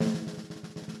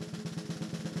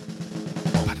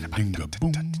dinga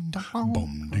boom,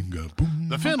 boom dinga boom.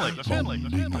 The Finley.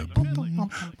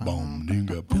 Boom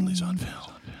dinga Finley's on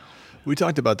film. We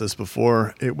talked about this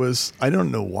before. It was, I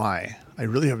don't know why. I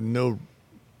really have no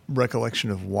recollection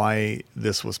of why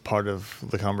this was part of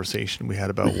the conversation we had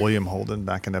about William Holden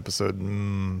back in episode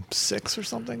 6 or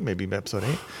something, maybe episode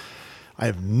 8. I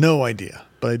have no idea,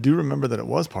 but I do remember that it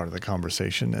was part of the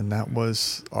conversation, and that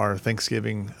was our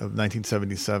Thanksgiving of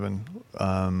 1977.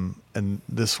 And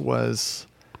this was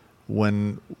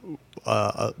when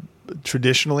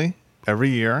traditionally every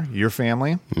year, your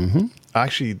family,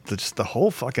 actually just the whole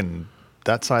fucking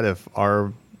that side of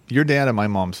your dad and my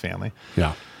mom's family,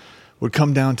 would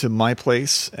come down to my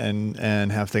place and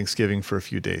have Thanksgiving for a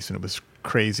few days, and it was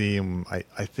crazy. And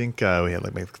I think we had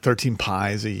like 13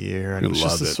 pies a year, and it was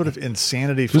just this sort of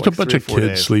insanity. For Just like a bunch 3 or of 4 kids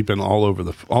days. sleeping all over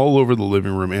the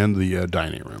living room and the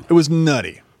dining room. It was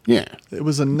nutty. Yeah, It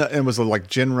was like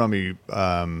gin rummy,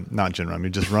 not gin rummy,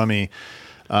 just rummy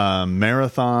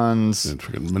marathons. and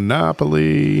freaking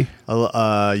Monopoly.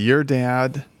 Your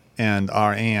dad and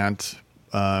our aunt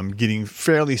getting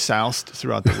fairly soused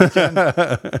throughout the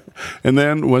weekend. And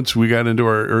then once we got into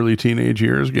our early teenage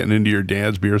years, getting into your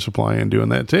dad's beer supply and doing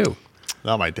that too.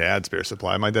 Not my dad's beer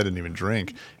supply. My dad didn't even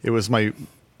drink. It was my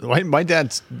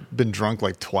dad's been drunk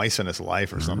like twice in his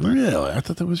life or something. Really? I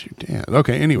thought that was your dad.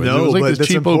 Okay, anyway, No, it was like but this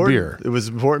that's cheapo important. beer. It was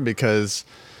important because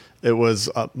it was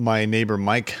my neighbor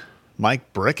Mike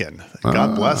Bricken.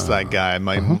 God bless that guy.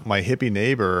 My hippie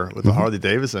neighbor with the Harley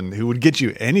Davidson, who would get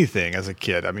you anything as a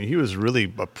kid. I mean, he was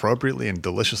really appropriately and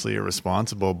deliciously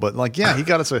irresponsible. But like, yeah, he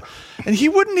got us and he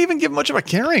wouldn't even give much of a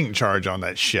carrying charge on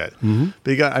that shit.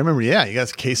 But I remember, he got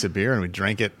us a case of beer and we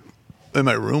drank it in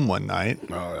my room one night.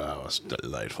 Oh, that was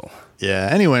delightful. Yeah.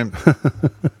 Anyway,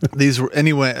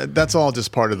 that's all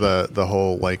just part of the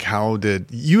whole, like, how did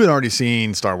you had already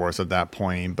seen Star Wars at that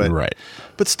point, but Right.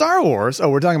 But Star Wars. Oh,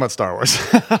 we're talking about Star Wars.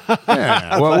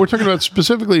 Yeah. Well, we're talking about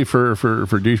specifically for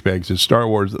douchebags. It's Star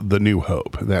Wars: The New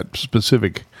Hope. That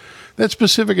specific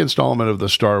installment of the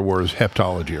Star Wars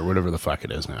heptology or whatever the fuck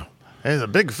it is now. It's a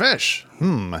big fish.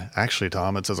 Actually,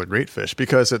 Tom, it says a great fish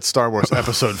because it's Star Wars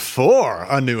Episode 4,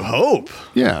 A New Hope.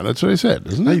 Yeah, that's what I said,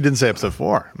 isn't No, it? you didn't say Episode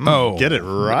 4. Oh. Get it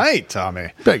right, Tommy.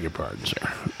 Beg your pardon,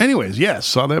 sir. Anyways, yes,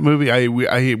 saw that movie.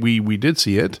 We did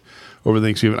see it over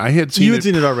Thanksgiving. I had seen You had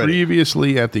seen it already.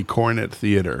 previously at the Coronet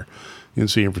Theater in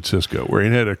San Francisco, where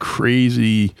it had a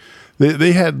crazy.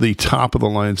 They had the top of the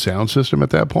line sound system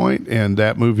at that point, and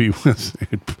that movie was.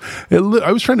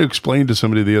 I was trying to explain to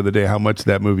somebody the other day how much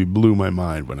that movie blew my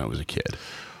mind when I was a kid.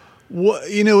 Well,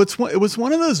 it was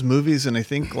one of those movies, and I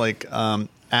think like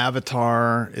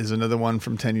Avatar is another one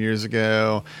from 10 years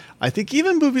ago. I think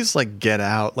even movies like Get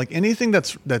Out, like anything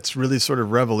that's really sort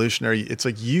of revolutionary, it's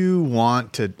like you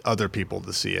want other people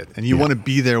to see it, and you want to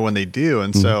be there when they do.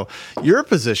 And so your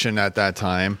position at that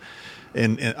time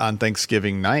on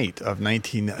Thanksgiving night of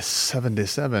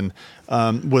 1977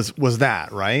 was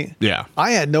that, right? Yeah.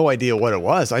 I had no idea what it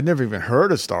was. I'd never even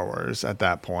heard of Star Wars at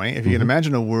that point. If you can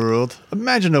imagine a world,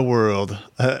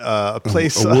 a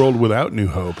place, A world without New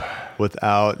Hope.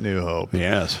 without New Hope.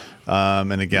 Yes.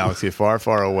 In a galaxy far,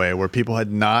 far away where people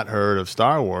had not heard of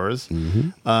Star Wars.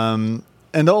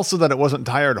 And also that it wasn't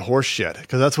tired horse shit,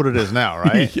 because that's what it is now,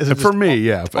 right? Yeah, Is it for just me,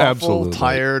 yeah, awful, absolutely.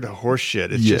 tired horse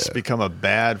shit. It's just become a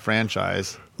bad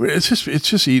franchise. It's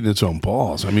just eating its own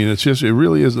balls. I mean, it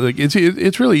really is like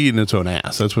it's really eating its own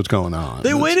ass. That's what's going on.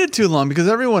 They waited too long because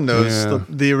everyone knows Yeah.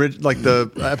 the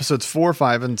episodes 4,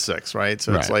 5, and 6, right?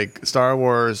 So it's Right. like Star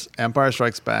Wars, Empire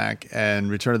Strikes Back, and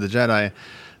Return of the Jedi.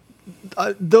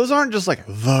 Those aren't just like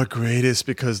the greatest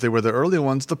because they were the early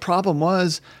ones. The problem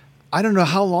was, I don't know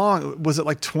how long, was it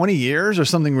like 20 years or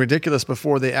something ridiculous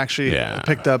before they actually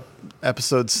picked up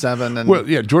episode 7? And Well,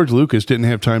 yeah, George Lucas didn't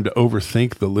have time to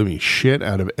overthink the living shit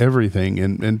out of everything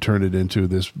and turn it into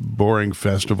this boring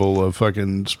festival of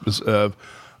fucking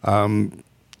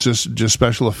just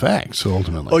special effects.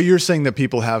 Ultimately, Oh, you're saying that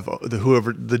people have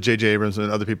the J.J. Abrams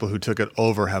and other people who took it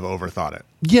over have overthought it.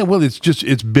 yeah. Well, it's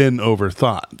been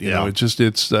overthought. You know,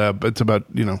 Yeah. it's about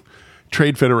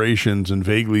trade federations and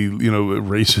vaguely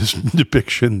racist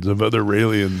depictions of other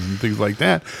aliens and things like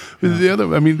that. The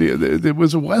other, I mean, it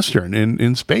was a Western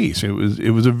in space. It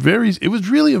was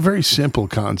really a very simple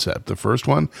concept. The first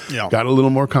one got a little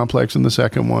more complex than the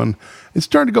second one. It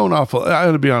started going off. I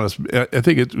got to be honest. I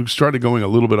think it started going a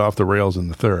little bit off the rails in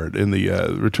the third, in the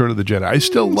Return of the Jedi. I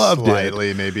still loved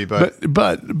Slightly, it, maybe,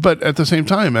 but at the same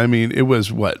time, I mean, it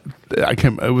was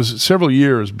it was several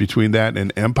years between that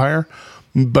and Empire.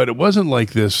 But it wasn't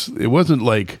like this. It wasn't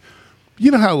like,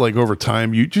 how like over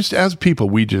time, you just, as people,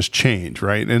 we just change,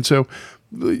 right? And so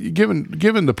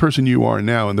given the person you are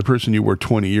now and the person you were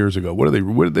 20 years ago,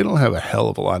 they don't have a hell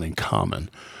of a lot in common.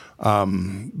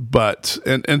 But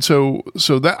so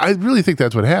that I really think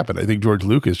that's what happened. I think George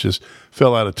Lucas just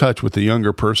fell out of touch with the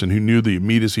younger person who knew the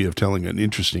immediacy of telling an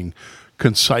interesting,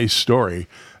 concise story,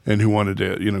 and who wanted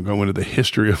to go into the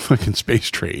history of fucking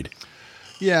space trade.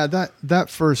 Yeah, that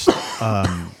first.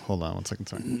 Hold on one second.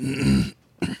 Sorry.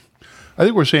 I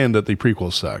think we're saying that the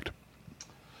prequels sucked.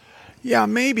 Yeah,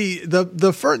 maybe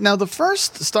the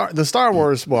first Star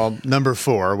Wars, well, number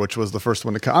 4, which was the first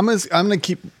one to come. I'm gonna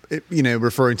keep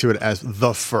referring to it as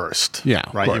the first. Yeah,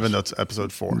 right. Even though it's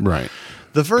episode 4. Right.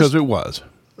 The first, because it was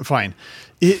fine.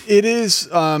 It is.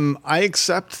 I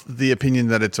accept the opinion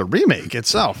that it's a remake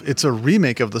itself. It's a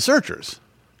remake of The Searchers.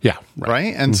 Yeah.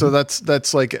 Right. And so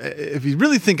that's like, if you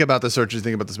really think about The Searchers,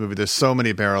 think about this movie, there's so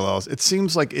many parallels. It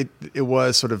seems like it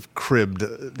was sort of cribbed,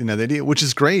 the idea, which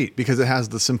is great because it has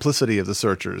the simplicity of The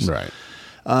Searchers. Right.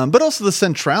 But also the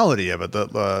centrality of it,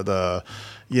 the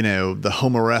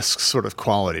Homer-esque sort of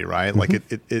quality, right? Like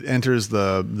it enters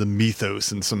the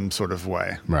mythos in some sort of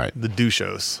way. Right. The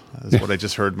douchos is what I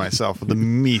just heard myself. The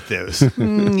mythos.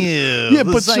 Yeah,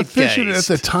 but sufficient at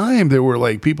the time. There were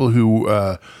like people who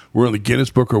were in the Guinness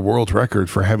Book of World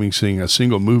Records for having seen a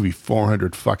single movie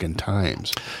 400 fucking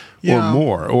times or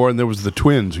more. And there was the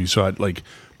twins who saw it like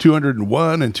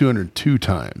 201 and 202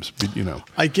 times.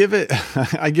 I give it.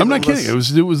 I'm not kidding.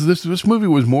 This movie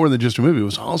was more than just a movie. It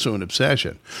was also an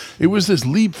obsession. It was this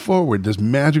leap forward, this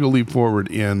magical leap forward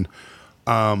in.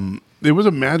 It was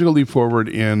a magical leap forward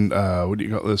in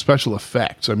the special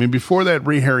effects. I mean, before that,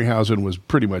 Ray Harryhausen was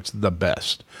pretty much the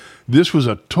best. This was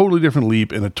a totally different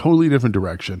leap in a totally different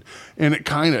direction, and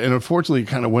unfortunately, it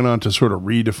kind of went on to sort of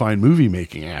redefine movie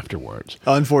making afterwards.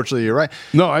 Unfortunately, you're right.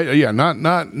 No,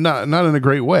 not in a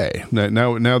great way.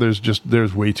 Now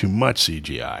there's way too much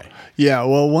CGI. Yeah,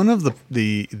 well, one of the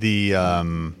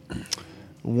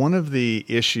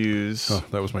issues. Oh,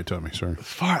 that was my tummy. Sorry.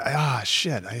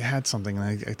 Shit! I had something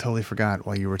and I totally forgot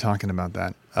while you were talking about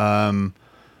that.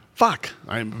 Fuck.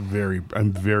 I'm very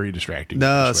distracting.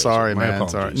 No, sorry, man.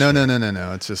 Sorry.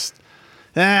 No. It's just.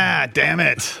 Damn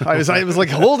it! I was like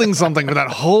holding something for that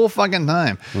whole fucking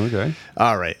time. Okay.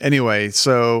 All right. Anyway,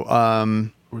 so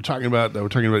we're talking about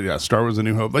Star Wars: A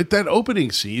New Hope. Like that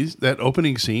opening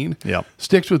scene. Yep.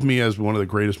 Sticks with me as one of the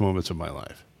greatest moments of my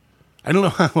life. I don't know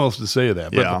how else to say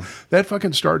that. But that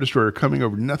fucking Star Destroyer coming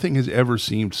over, nothing has ever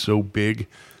seemed so big,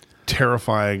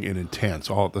 terrifying, and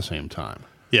intense all at the same time.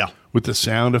 Yeah. With the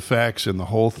sound effects and the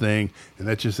whole thing, and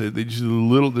that's just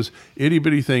this itty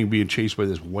bitty thing being chased by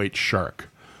this white shark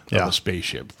of a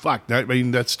spaceship. Fuck, that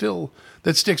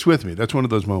sticks with me. That's one of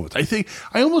those moments. I think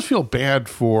I almost feel bad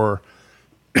for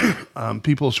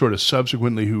people sort of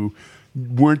subsequently who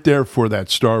weren't there for that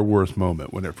Star Wars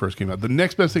moment when it first came out. The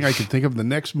next best thing I could think of, the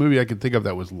next movie I could think of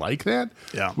that was like that,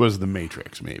 was The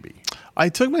Matrix. Maybe I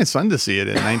took my son to see it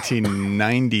in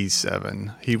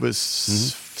 1997. He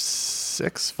was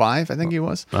 5, I think he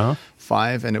was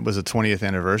 5, and it was a 20th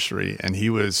anniversary, and he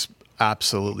was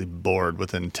absolutely bored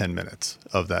within 10 minutes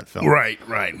of that film. Right.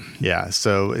 Yeah.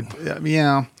 So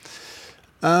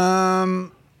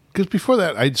because before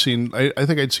that, I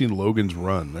think I'd seen Logan's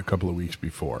Run a couple of weeks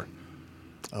before.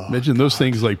 Oh, imagine those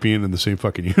things like being in the same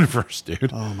fucking universe,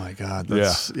 dude. Oh my God.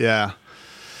 Yeah.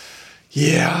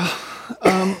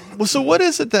 Well, so what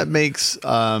is it that makes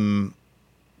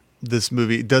this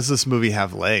movie? Does this movie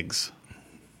have legs?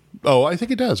 Oh, I think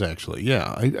it does actually.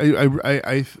 Yeah,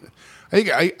 I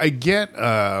get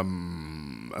a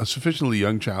sufficiently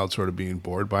young child sort of being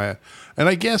bored by it, and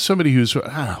I guess somebody who's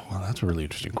well, that's a really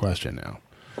interesting question now.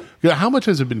 Yeah, how much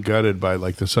has it been gutted by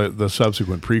like the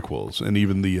subsequent prequels and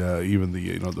even the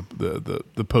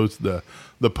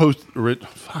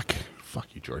fuck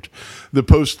you, George, the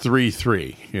post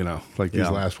 3-3, like these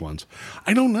last ones.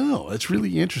 I don't know. It's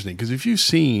really interesting because if you've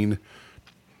seen,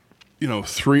 a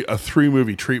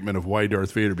 3-movie treatment of why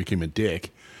Darth Vader became a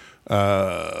dick,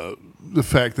 the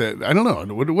fact that I don't know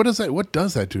what does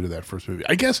that do to that first movie?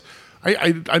 I guess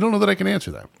I don't know that I can answer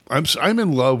that. I'm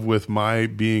in love with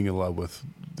being in love with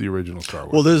the original Star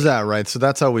Wars. Well, there's that, right? So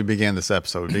that's how we began this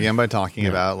episode. We began by talking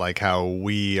about like how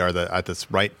we are at this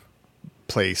right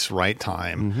place, right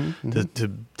time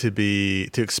to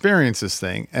experience this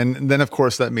thing, and then of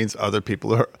course that means other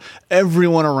people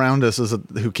everyone around us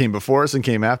who came before us and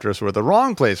came after us were at the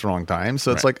wrong place, wrong time.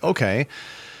 So it's like, okay,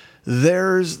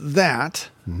 there's that,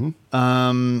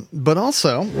 but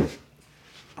also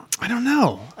I don't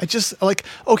know. I just like,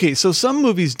 okay, so some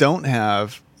movies don't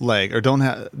have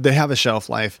they have a shelf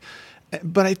life,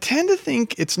 But I tend to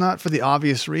think it's not for the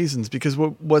obvious reasons, because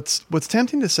what's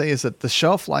tempting to say is that the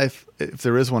shelf life, if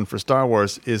there is one for Star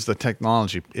Wars, is the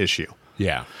technology issue.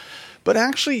 Yeah. But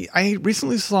actually, I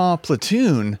recently saw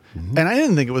Platoon, and I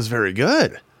didn't think it was very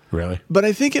good. Really? But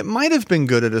I think it might have been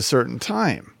good at a certain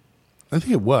time. I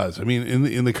think it was. I mean,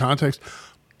 in the context,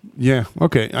 yeah,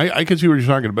 okay, I can see what you're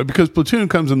talking about, because Platoon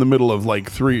comes in the middle of like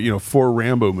 4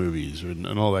 Rambo movies and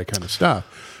all that kind of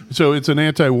stuff. So it's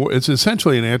it's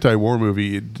essentially an anti-war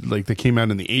movie, like that came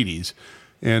out in the 80s.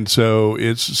 And so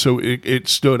it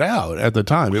stood out at the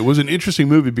time. It was an interesting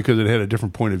movie because it had a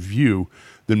different point of view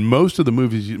than most of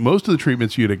the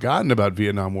treatments you'd have gotten about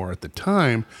Vietnam War at the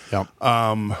time. Yep.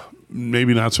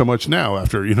 Maybe not so much now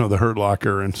after, the Hurt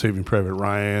Locker and Saving Private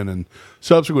Ryan and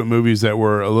subsequent movies that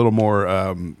were a little more,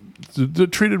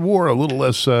 treated war a little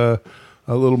less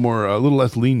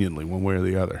leniently one way or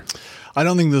the other. I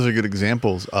don't think those are good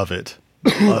examples of it.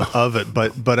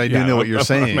 But I do know what you're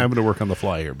saying. I'm having to work on the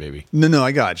fly here, baby. No,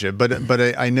 I got you.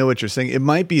 But I know what you're saying. It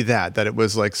might be that it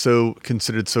was like so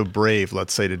considered so brave,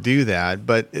 let's say, to do that.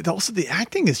 But it also, the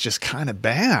acting is just kind of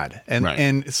bad,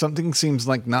 and something seems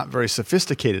like not very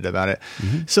sophisticated about it.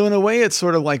 Mm-hmm. So in a way, it's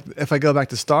sort of like, if I go back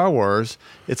to Star Wars,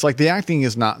 it's like the acting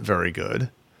is not very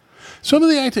good. Some of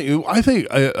the acting, I think,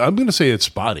 I'm going to say it's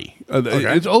spotty.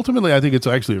 Okay. Ultimately, I think it's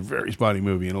actually a very spotty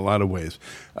movie in a lot of ways.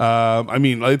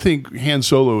 I think Han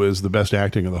Solo is the best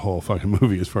acting of the whole fucking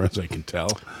movie, as far as I can tell.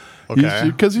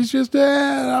 Okay. Because he's just,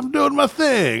 I'm doing my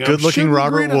thing. Good-looking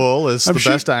Robert Wool is the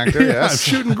best actor, yes. I'm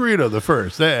shooting Greedo the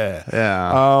first.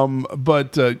 Yeah.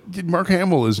 But Mark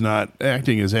Hamill is not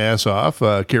acting his ass off.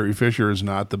 Carrie Fisher is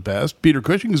not the best. Peter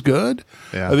Cushing is good.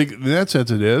 Yeah. I think in that sense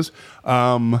it is.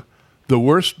 The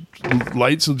worst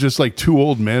lights are just like two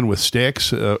old men with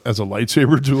sticks as a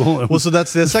lightsaber duel. Well, so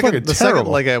that's the second. The second,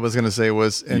 like I was going to say,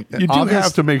 was you do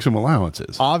have to make some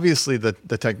allowances. Obviously,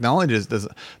 the technology is,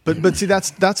 but see,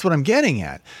 that's what I'm getting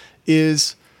at.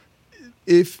 Is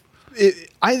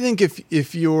I think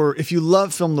if you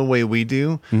love film the way we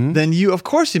do, then of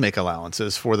course you make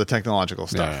allowances for the technological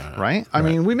stuff, right? I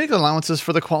mean, we make allowances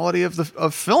for the quality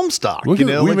of film stock. We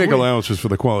make allowances for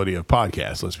the quality of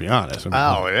podcasts. Let's be honest.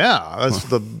 That's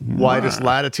the widest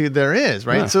latitude there is,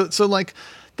 right? Yeah. So like,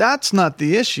 that's not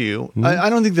the issue. I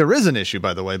don't think there is an issue,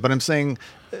 by the way. But I'm saying,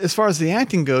 as far as the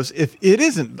acting goes, if it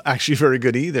isn't actually very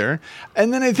good either,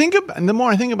 and then and the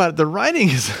more I think about it, the writing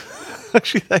is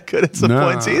actually that good at some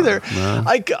points either. No.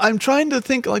 I'm trying to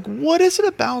think, like, what is it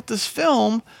about this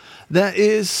film that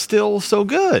is still so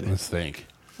good? Let's think.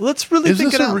 Let's really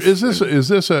think it out. Is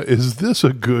this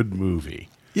a good movie?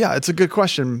 Yeah, it's a good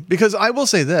question, because I will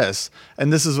say this,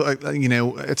 and this is,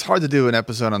 it's hard to do an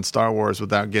episode on Star Wars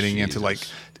without getting into like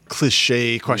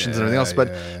cliche questions and everything else.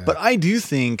 But I do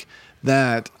think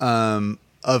that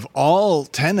of all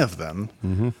 10 of them,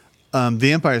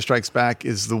 The Empire Strikes Back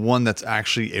is the one that's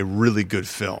actually a really good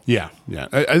film. Yeah.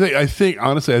 I think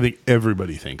honestly, I think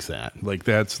everybody thinks that.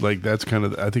 That's kind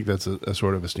of. I think that's a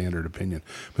sort of a standard opinion.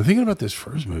 But thinking about this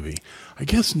first movie, I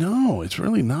guess no, it's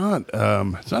really not.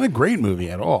 It's not a great movie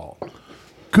at all.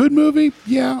 Good movie,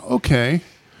 yeah, okay.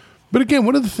 But again,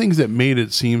 one of the things that made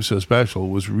it seem so special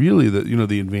was really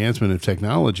the advancement of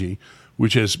technology,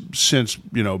 which has since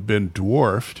been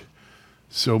dwarfed.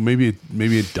 So maybe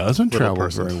it doesn't travel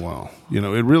very well. It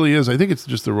really is. I think it's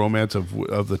just the romance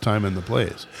of the time and the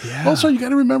place. Yeah. Also, you got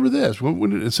to remember this.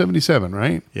 When it's 77,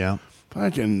 right? Yeah.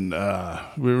 Fucking,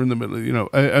 we were in the middle.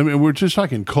 I mean, we're just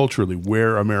talking culturally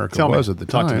where America was at the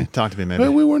time. Talk to me, maybe.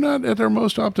 But we were not at our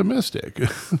most optimistic.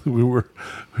 we were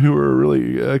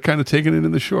really kind of taking it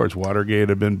in the shorts. Watergate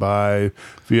had been by.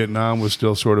 Vietnam was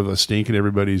still sort of a stink in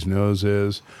everybody's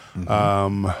noses.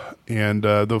 And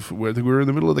I think we were in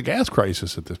the middle of the gas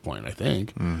crisis at this point. I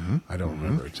think I don't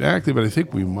remember exactly, but I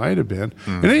think we might have been.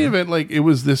 In any event, it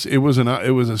was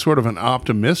a sort of an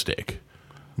optimistic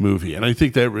movie, and I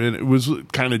think that it was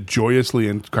kind of joyously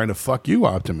and kind of fuck you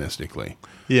optimistically.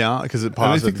 Yeah, because it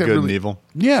posited good and evil.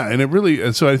 Yeah, and it really.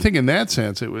 And so I think in that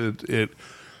sense, it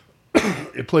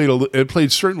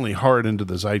played certainly hard into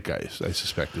the zeitgeist. I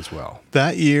suspect as well.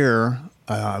 That year,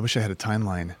 I wish I had a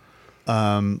timeline.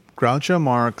 Groucho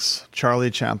Marx, Charlie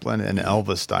Chaplin, and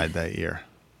Elvis died that year.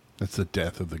 That's the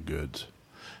death of the goods.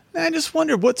 I just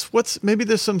wonder what's maybe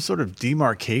there's some sort of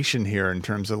demarcation here in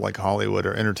terms of like Hollywood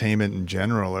or entertainment in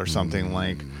general or something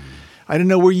like. I don't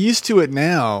know. We're used to it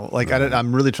now. Like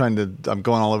I'm really I'm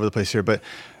going all over the place here, but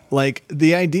like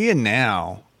the idea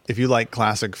now, if you like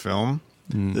classic film,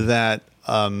 that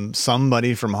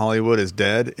somebody from Hollywood is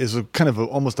dead is a kind of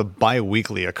almost a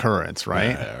bi-weekly occurrence,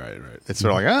 right? Yeah, right. It's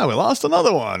sort of like, we lost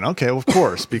another one. Okay, well, of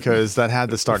course, because that had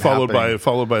to start happening.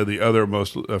 Followed by the other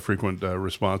most frequent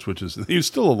response, which is, he's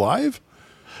still alive?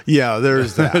 Yeah,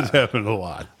 there's that. That's happened a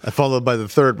lot. Followed by the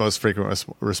third most frequent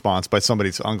response by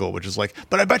somebody's uncle, which is like,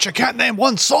 but I bet you can't name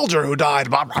one soldier who died.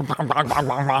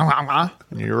 And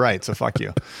you're right, so fuck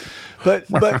you.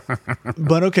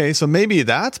 But okay, so maybe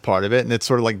that's part of it, and it's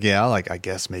sort of like, I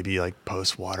guess maybe like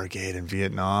post Watergate in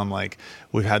Vietnam, like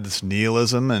we've had this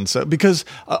nihilism, and so because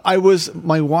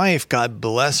my wife, God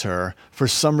bless her, for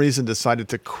some reason decided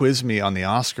to quiz me on the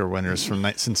Oscar winners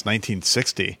since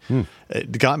 1960.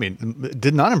 It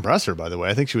did not impress her, by the way.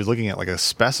 I think she was looking at like a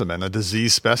specimen, a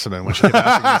disease specimen, when she kept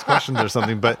asking these questions or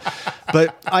something. But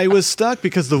I was stuck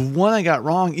because the one I got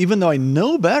wrong, even though I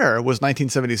know better, was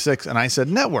 1976, and I said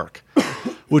Network,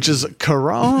 which is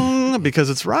wrong because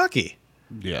it's Rocky.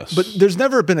 Yes. But there's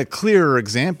never been a clearer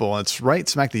example, and it's right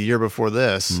smack the year before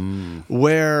this,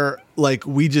 where like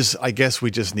I guess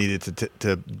we just needed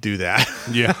to do that.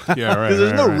 Yeah, right. Because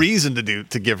there's no reason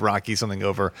to give Rocky something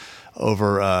over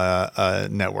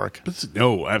Network.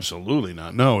 No, absolutely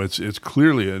not. No, it's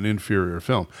clearly an inferior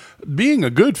film, being a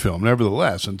good film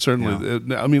nevertheless, and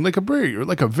certainly, I mean, like a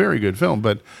very good film,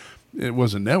 but it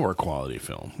was a network quality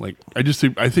film. Like I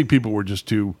think people were just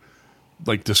too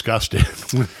like disgusted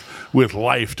with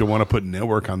life to want to put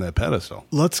Network on that pedestal.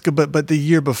 Let's go, but the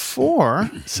year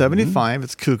before 75,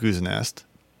 it's Cuckoo's Nest,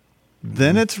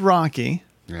 then it's Rocky,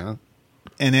 yeah,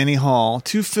 and Annie Hall.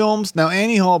 Two films. Now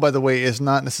Annie Hall, by the way, is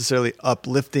not necessarily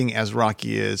uplifting as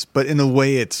Rocky is, but in a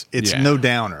way, it's no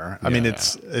downer. I mean,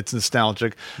 it's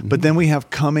nostalgic. But then we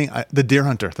have coming The Deer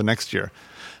Hunter the next year.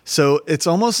 So it's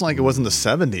almost like it wasn't the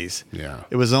 70s. Yeah.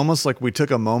 It was almost like we took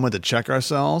a moment to check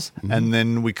ourselves, and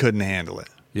then we couldn't handle it.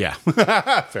 Yeah.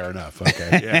 Fair enough.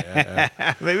 Okay.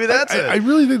 Yeah. Maybe that's it. I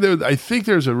really think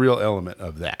there's a real element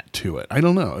of that to it. I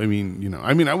don't know. I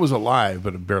mean, I was alive,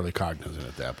 but barely cognizant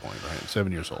at that point, right?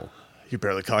 7 years old. You're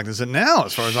barely cognizant now,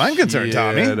 as far as I'm concerned,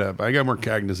 Tommy. I got more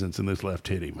cognizance in this left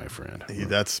titty, my friend.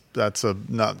 That's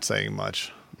not saying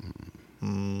much.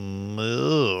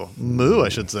 Moo, I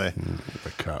should say.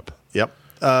 The cup. Yep.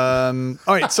 All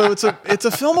right, so it's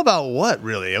a film about what,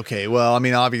 really? Okay, well, I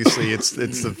mean, obviously, it's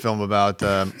the film about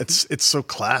it's so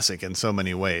classic in so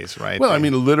many ways, right? Well, I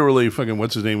mean, literally, fucking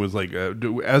what's his name was like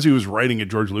as he was writing it,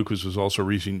 George Lucas was also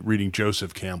reading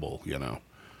Joseph Campbell.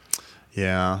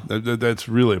 Yeah, that's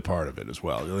really a part of it as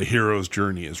well. The hero's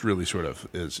journey is really sort of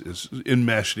is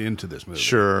enmeshed into this movie.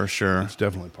 Sure, it's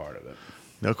definitely part of it.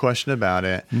 No question about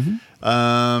it.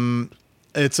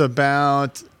 It's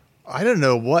about, I don't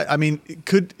know what, I mean,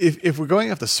 if we're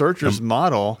going off the Searchers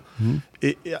model,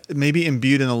 it maybe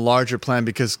imbued in a larger plan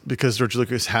because George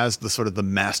Lucas has the sort of the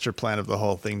master plan of the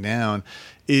whole thing down.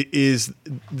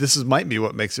 Might be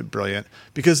what makes it brilliant,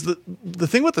 because the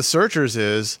thing with the Searchers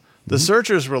is the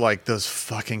Searchers were like those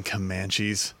fucking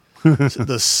Comanches.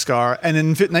 The scar, and in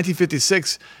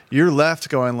 1956, you're left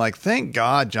going like, "Thank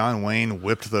God John Wayne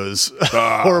whipped those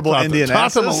horrible Indian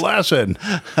asses." Taught them a lesson.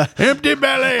 Empty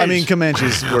bellies. I mean,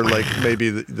 Comanches were like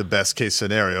maybe the best case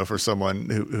scenario for someone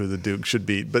who the Duke should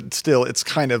beat, but still, it's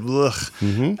kind of ugh.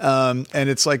 And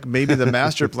it's like maybe the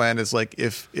master plan is like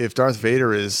if Darth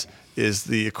Vader is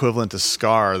the equivalent to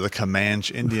Scar, the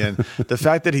Comanche Indian. The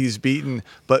fact that he's beaten,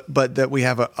 but that we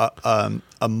have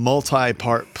a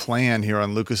multi-part plan here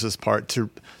on Lucas's part to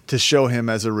show him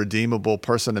as a redeemable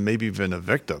person and maybe even a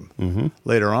victim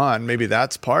later on. Maybe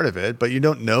that's part of it, but you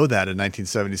don't know that in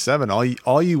 1977.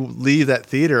 All you leave that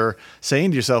theater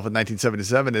saying to yourself in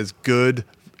 1977 is good,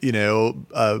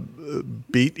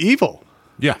 beat evil.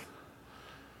 Yeah,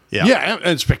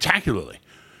 and spectacularly.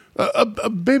 A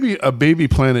baby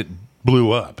planet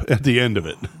blew up at the end of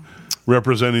it,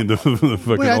 representing the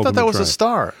fucking. Wait, I thought that was triumph. a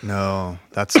star. No,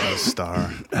 that's not a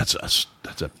star. That's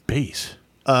a base.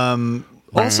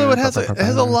 Also, it has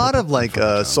a lot of like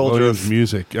soldier of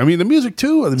music. I mean, the music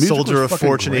too. The music soldier was of fucking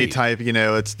fortune great. type.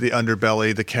 It's the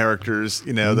underbelly, the characters.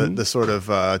 The sort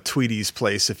of Tweety's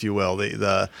place, if you will.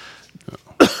 The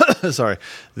sorry,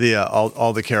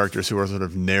 all the characters who are sort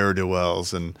of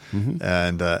ne'er-do-wells and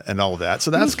all of that.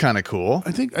 So that's kind of cool.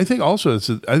 I think also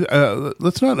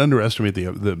let's not underestimate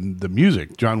the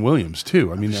music. John Williams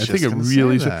too. I mean, I think it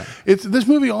really this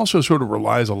movie also sort of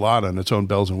relies a lot on its own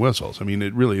bells and whistles. I mean,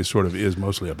 it really is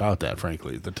mostly about that.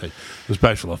 Frankly, the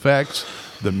special effects,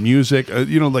 the music,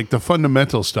 like the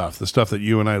fundamental stuff, the stuff that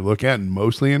you and I look at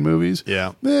mostly in movies.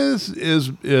 Yeah, this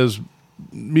is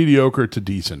mediocre to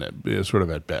decent, sort of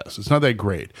at best. It's not that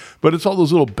great, but it's all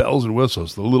those little bells and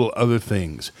whistles, the little other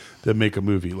things that make a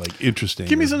movie like interesting.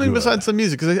 Give me or something good. besides the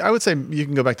music, because I would say you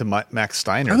can go back to Max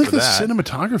Steiner I think for the that.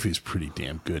 cinematography is pretty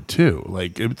damn good too.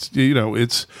 Like it's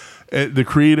it's the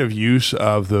creative use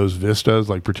of those vistas,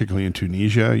 like particularly in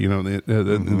Tunisia, in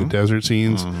the desert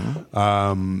scenes.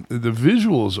 The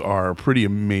visuals are pretty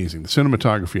amazing. The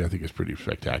cinematography, I think, is pretty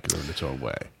spectacular in its own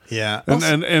way. Yeah.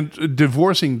 And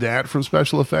divorcing that from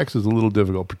special effects is a little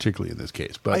difficult, particularly in this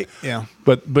case. But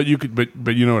but you could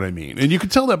but you know what I mean. And you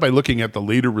could tell that by looking at the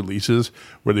later releases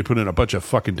where they put in a bunch of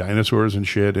fucking dinosaurs and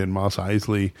shit and Mos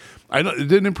Eisley. It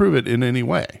didn't improve it in any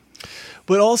way.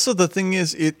 But also the thing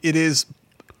is, it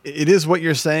is what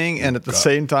you're saying, and at the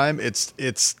same time,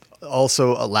 it's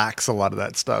also lacks a lot of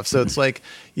that stuff. So it's like,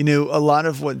 a lot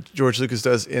of what George Lucas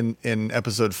does in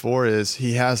episode 4 is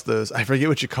he has those, I forget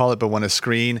what you call it, but when a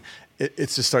screen, it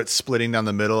just starts splitting down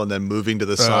the middle and then moving to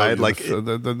the side.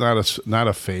 Not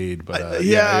a fade, but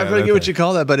I forget what you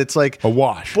call that, but it's like a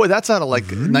wash. Boy, that's out of like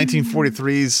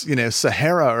 1943's,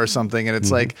 Sahara or something. And it's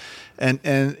like,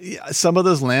 and some of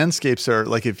those landscapes are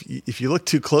like, if you look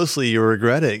too closely, you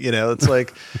regret it. It's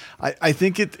like, I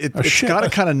think it's got a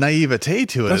kind of naivete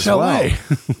to it that's as LA. well.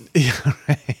 Yeah,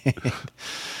 right.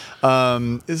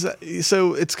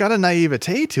 So it's got a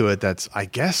naivete to it that's, I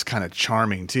guess, kind of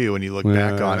charming too when you look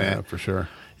back on it. Yeah, for sure.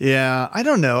 Yeah, I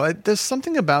don't know. There's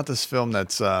something about this film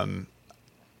that's I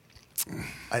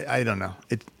don't know.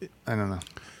 I don't know.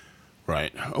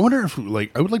 Right. I wonder if I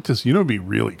would like to. It'd be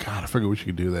really. God, I forget what you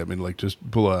could do that. I mean,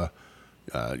 just pull a.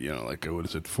 What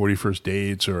is it? 41st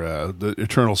Dates or the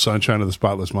Eternal Sunshine of the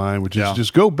Spotless Mind, which is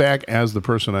just go back as the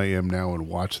person I am now and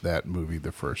watch that movie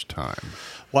the first time.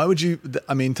 Why would you?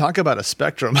 I mean, talk about a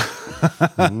spectrum.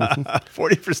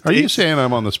 41st Dates. Are you saying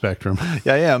I'm on the spectrum?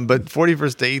 Yeah, I am. But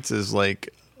 41st Dates is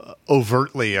like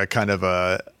overtly a kind of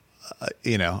a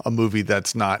movie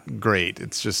that's not great.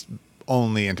 It's just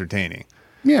only entertaining.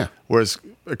 Yeah. Whereas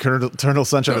Eternal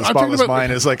Sunshine of the Spotless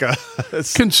Mind is like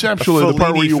conceptually the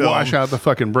part where you film. wash out the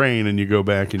fucking brain and you go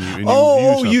back and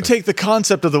you you take the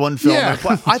concept of the one film. Yeah.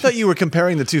 I thought you were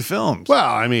comparing the two films. Well,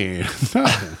 I mean,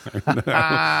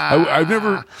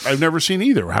 I've never seen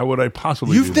either. How would I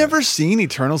possibly? You've never seen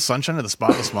Eternal Sunshine of the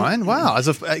Spotless Mind? Wow,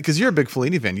 because you're a big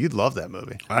Fellini fan, you'd love that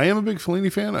movie. I am a big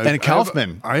Fellini fan. And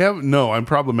Kaufman. I'm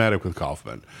problematic with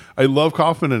Kaufman. I love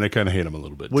Kaufman and I kind of hate him a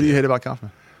little bit. What do you hate about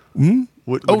Kaufman?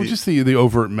 Just the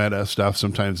overt meta stuff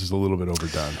sometimes is a little bit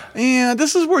overdone. Yeah,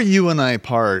 this is where you and I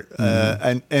part,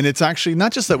 and it's actually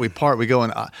not just that we part. We go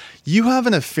and you have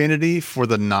an affinity for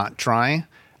the not try,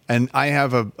 and I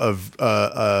have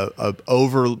a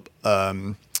over.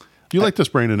 You like to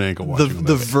sprain an ankle watching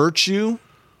the virtue.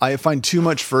 I find too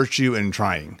much virtue in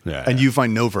trying, and you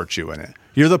find no virtue in it.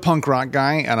 You're the punk rock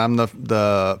guy, and I'm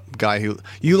the guy who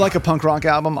you like a punk rock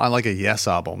album. I like a Yes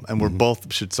album, and we're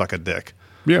both should suck a dick.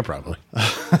 Yeah, probably.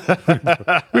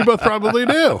 We both probably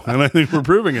do, and I think we're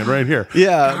proving it right here.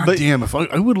 Yeah, God but damn, if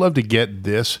I would love to get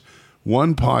this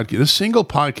this single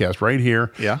podcast right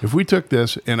here. Yeah. If we took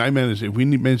this and if we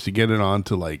managed to get it on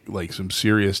to like some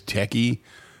serious techie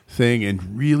thing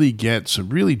and really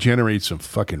generate some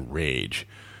fucking rage,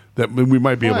 that we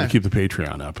might be able to keep the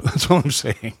Patreon up. That's all I'm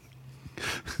saying.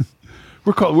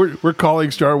 We're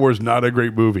calling Star Wars not a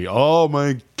great movie. Oh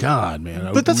my God,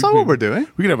 man! But that's not what we're doing.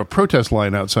 We could have a protest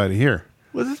line outside of here.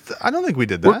 Well, I don't think we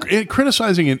did that.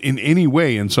 Criticizing it in any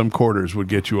way in some quarters would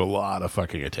get you a lot of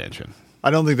fucking attention.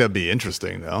 I don't think that'd be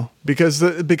interesting though, because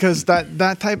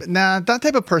that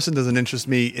type of person doesn't interest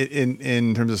me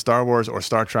in terms of Star Wars or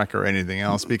Star Trek or anything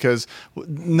else, because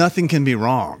nothing can be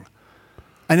wrong.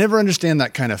 I never understand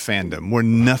that kind of fandom where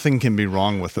nothing can be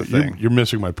wrong with the thing. You're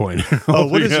missing my point. Oh,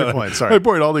 what is your point? Sorry. My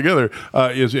point altogether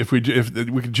is if we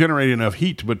could generate enough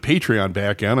heat to put Patreon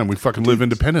back on and we fucking live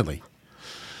independently.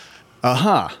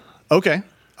 Okay.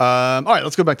 All right,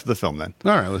 let's go back to the film then.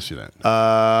 All right, let's do that.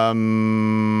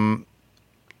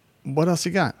 What else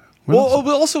you got? But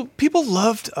also people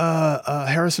loved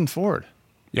Harrison Ford.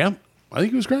 Yeah. I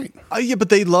think he was great. Yeah, but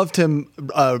they loved him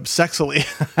sexily,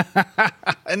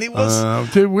 and he was.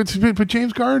 But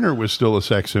James Garner was still a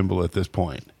sex symbol at this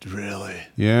point. Really?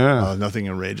 Yeah. Nothing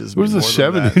enrages. It was the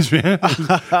 70s, man. It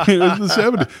was the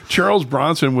 70s. Charles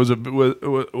Bronson was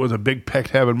a big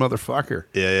pecked having motherfucker.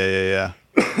 Yeah.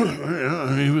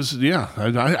 He was. Yeah.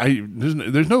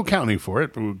 There's no accounting for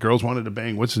it. Girls wanted to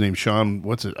bang. What's his name? Sean.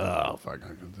 What's it? Oh fuck!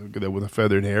 With a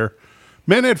feathered hair.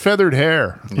 Men had feathered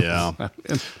hair. Yeah.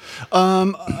 It's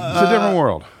a different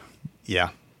world. Yeah.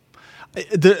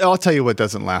 I'll tell you what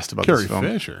doesn't last about Carrie this film.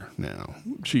 Fisher. No,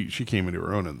 she came into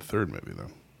her own in the third movie,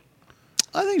 though.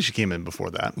 I think she came in before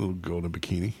that. Little golden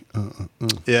bikini.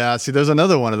 Yeah, see, there's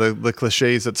another one of the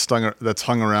cliches that's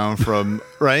hung around from,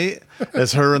 right?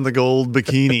 As her in the gold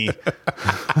bikini.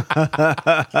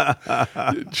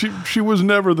 She was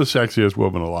never the sexiest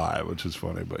woman alive, which is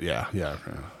funny, but yeah. Yeah,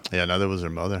 neither was her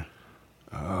mother.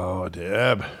 Oh,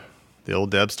 Deb. The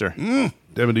old Debster.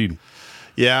 Deb indeed.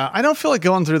 Yeah, I don't feel like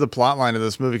going through the plot line of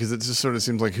this movie because it just sort of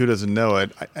seems like who doesn't know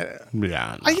it.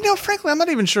 Frankly, I'm not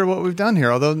even sure what we've done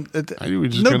here. Although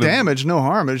no damage, no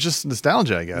harm. It's just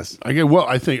nostalgia, I guess. I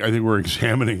think we're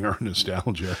examining our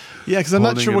nostalgia. Yeah, because I'm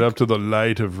not sure holding it up to the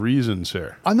light of reason,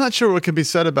 sir. I'm not sure what can be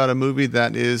said about a movie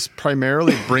that is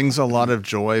primarily brings a lot of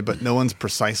joy, but no one's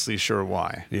precisely sure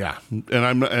why. Yeah, and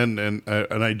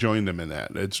I join them in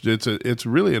that. It's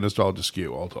really a nostalgia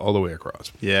skew all the way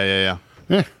across. Yeah.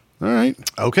 All right.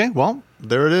 Okay. Well,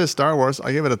 there it is. Star Wars.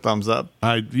 I give it a thumbs up.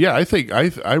 I think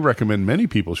I recommend many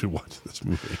people should watch this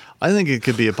movie. I think it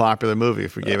could be a popular movie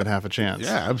if we gave it half a chance.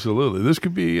 Yeah, absolutely. This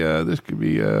could be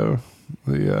the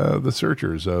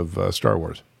Searchers of Star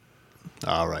Wars.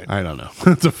 All right. I don't know.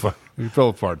 It's we fell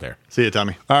apart there. See you,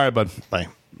 Tommy. All right, bud. Bye.